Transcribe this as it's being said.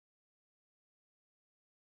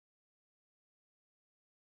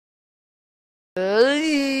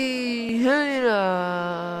I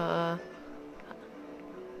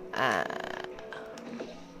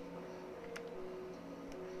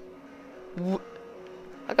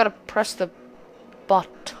gotta press the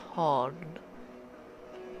button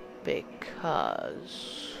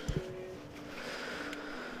because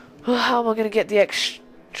how am I gonna get the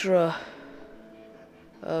extra?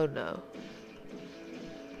 Oh no.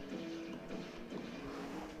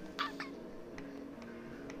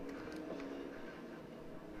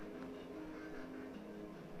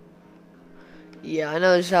 Yeah, I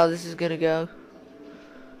know this is how this is gonna go.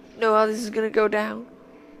 Know how this is gonna go down.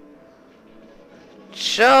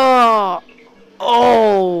 Sure.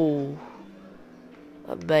 Oh,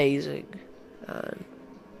 amazing.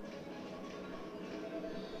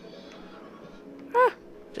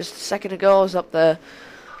 Just a second ago, I was up there.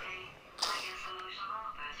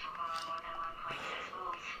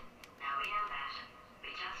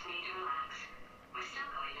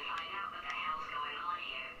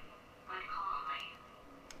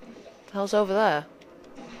 The hell's over there?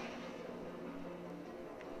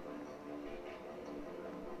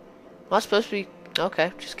 Am I supposed to be...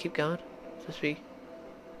 Okay, just keep going. Supposed to be...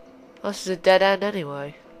 Oh, this is a dead end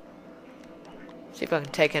anyway. See if I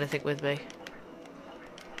can take anything with me.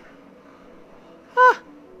 Ah!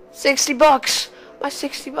 60 bucks! My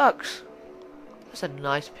 60 bucks! That's a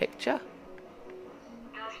nice picture.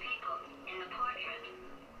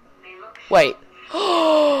 Wait.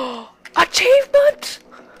 Oh! Achievement!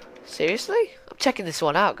 Seriously? I'm checking this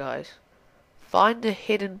one out, guys. Find a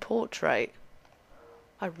hidden portrait.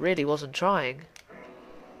 I really wasn't trying.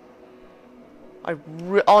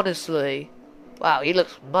 Honestly. Wow, he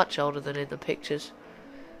looks much older than in the pictures.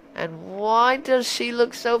 And why does she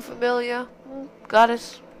look so familiar?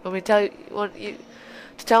 Gladys, want you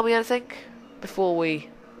to tell me anything before we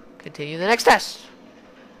continue the next test?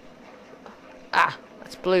 Ah,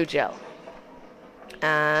 that's blue gel.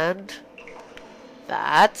 And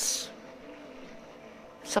that's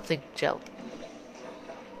something gel.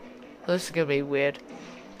 This is gonna be weird.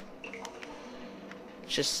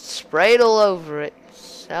 Just spray it all over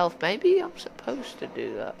itself. Maybe I'm supposed to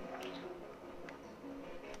do that.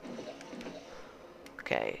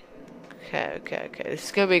 Okay. This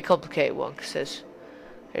is gonna be a complicated one because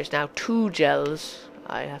there's now 2 gels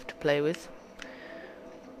I have to play with.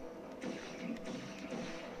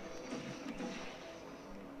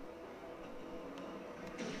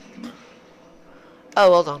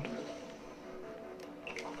 Oh, hold on.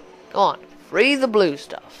 Go on, free the blue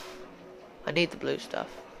stuff. I need the blue stuff.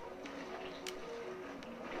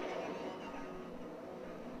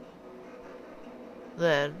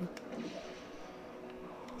 Then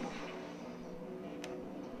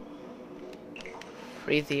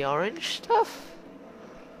free the orange stuff?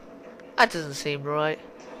 That doesn't seem right.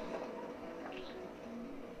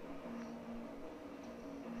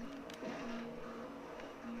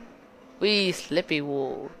 Wee slippy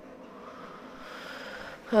wall.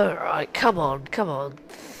 Alright, come on.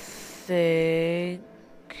 Think.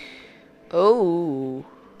 Oh.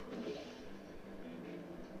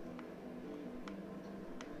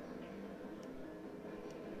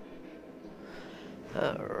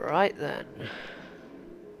 Alright then.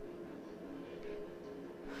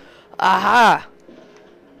 Aha!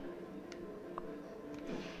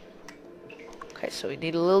 Okay, so we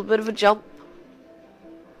need a little bit of a jump.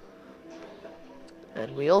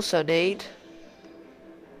 And we also need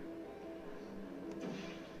a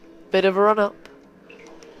bit of a run up.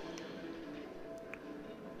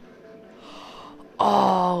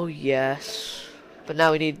 Oh, yes. But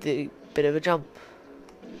now we need the bit of a jump.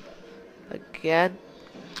 Again.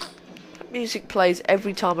 That music plays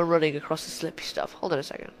every time I'm running across the slippy stuff. Hold on a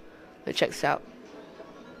second. Let me check this out.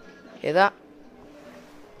 Hear that?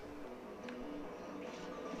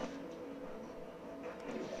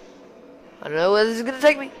 I don't know where this is going to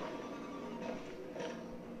take me.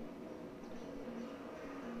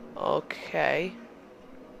 Okay.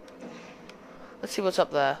 Let's see what's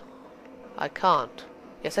up there. I can't.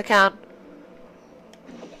 Yes, I can.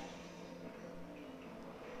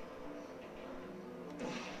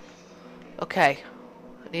 Okay.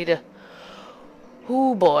 I need a...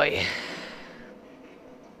 Ooh, boy.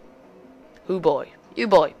 Ooh, boy. You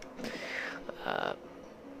boy.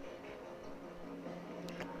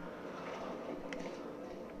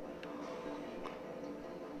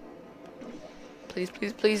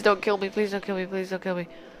 Please don't kill me. Please don't kill me. Please don't kill me.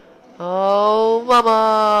 Oh,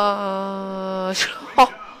 mama.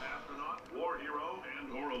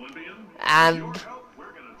 And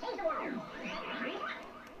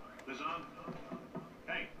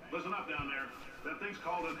Listen up down there. That thing's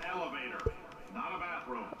called an elevator. Not a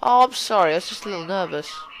bathroom. Oh, I'm sorry. I was just a little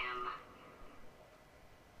nervous.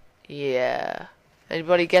 Yeah.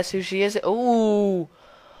 Anybody guess who she is? Ooh.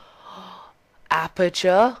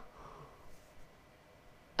 Aperture.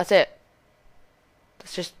 That's it.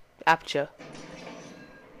 That's just aperture.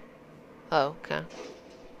 Oh, okay.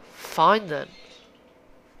 Fine then.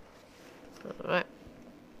 Alright.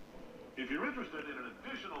 If you're interested in an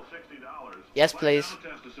additional $60, Yes, flag please. down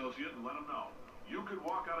a test associate and let them know. You could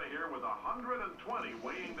walk out of here with 120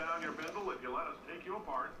 weighing down your bindle if you let us take you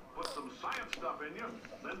apart, put some science stuff in you,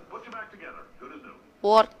 then put you back together. Good as new.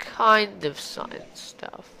 What kind of science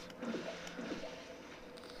stuff?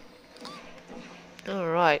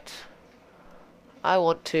 Alright. I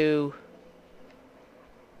want to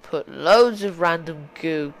put loads of random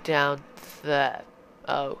goo down there.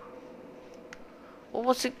 Oh. Well,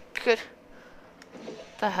 what's it good?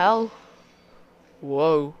 The hell?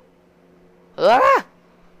 Whoa. Ah!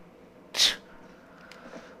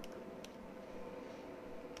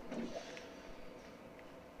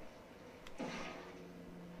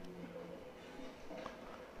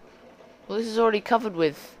 Well, this is already covered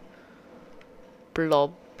with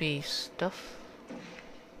blobby stuff.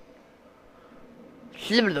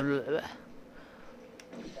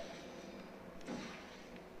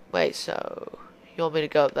 Wait, so you want me to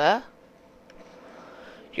go up there?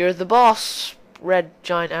 You're the boss, red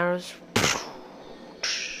giant arrows.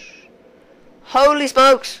 Holy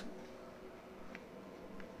smokes!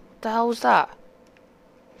 What the hell was that?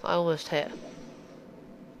 I almost hit.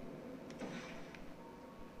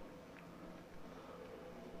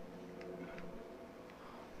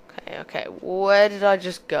 Okay, where did I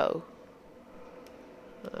just go?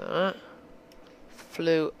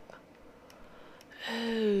 Flew.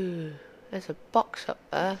 Oh, there's a box up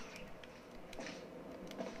there.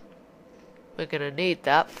 We're gonna need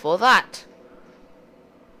that for that.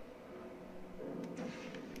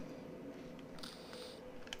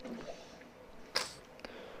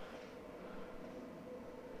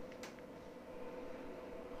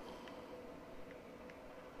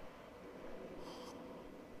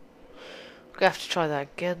 Gonna have to try that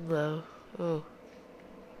again though. Oh.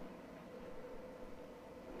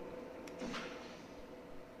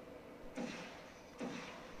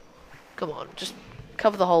 Come on, just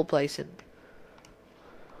cover the whole place in.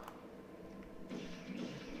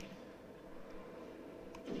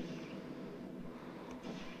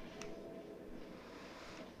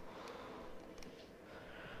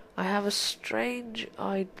 I have a strange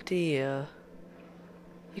idea.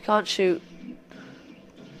 You can't shoot.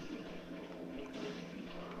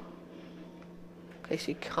 Okay, so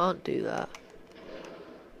you can't do that.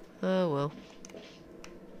 Oh well.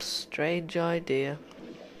 Strange idea.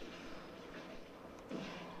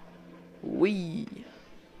 Wee.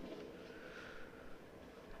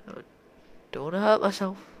 Don't want to hurt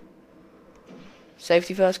myself.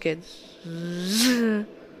 Safety first, kids.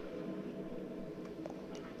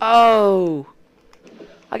 Oh,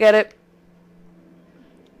 I get it.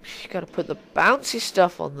 You gotta put the bouncy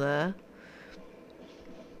stuff on there.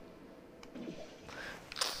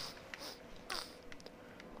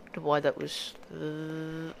 Wonder why that was.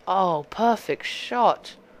 Oh, perfect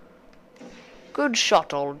shot. Good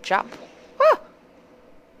shot, old chap. Ah!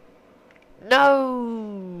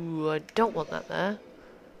 No, I don't want that there.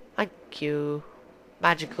 Thank you,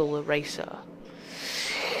 magical eraser.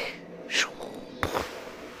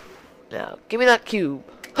 Now, give me that cube.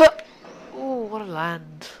 Huh! Ooh, what a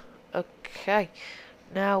land. Okay.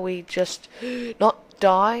 Now we just not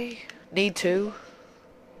die. Need to.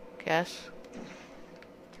 Guess.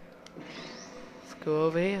 Let's go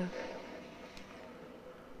over here.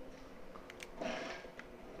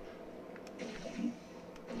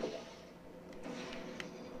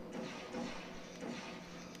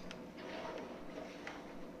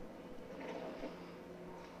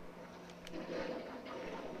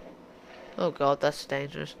 Oh god, that's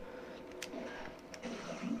dangerous.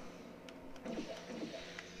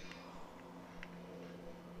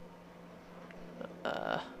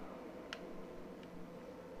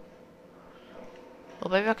 Well,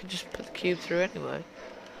 maybe I can just put the cube through anyway.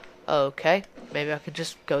 Okay, maybe I can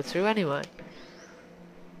just go through anyway.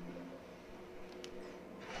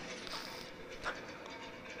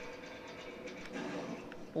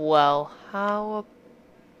 Well, how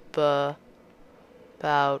about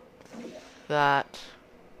that?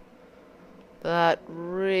 That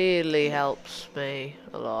really helps me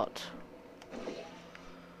a lot.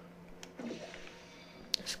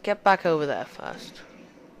 Let's get back over there first.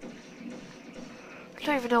 I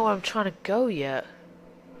don't even know where I'm trying to go yet.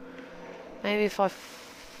 Maybe if I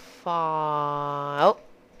find...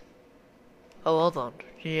 Oh, hold on.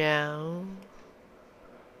 Yeah.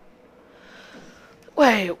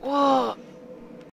 Wait, what?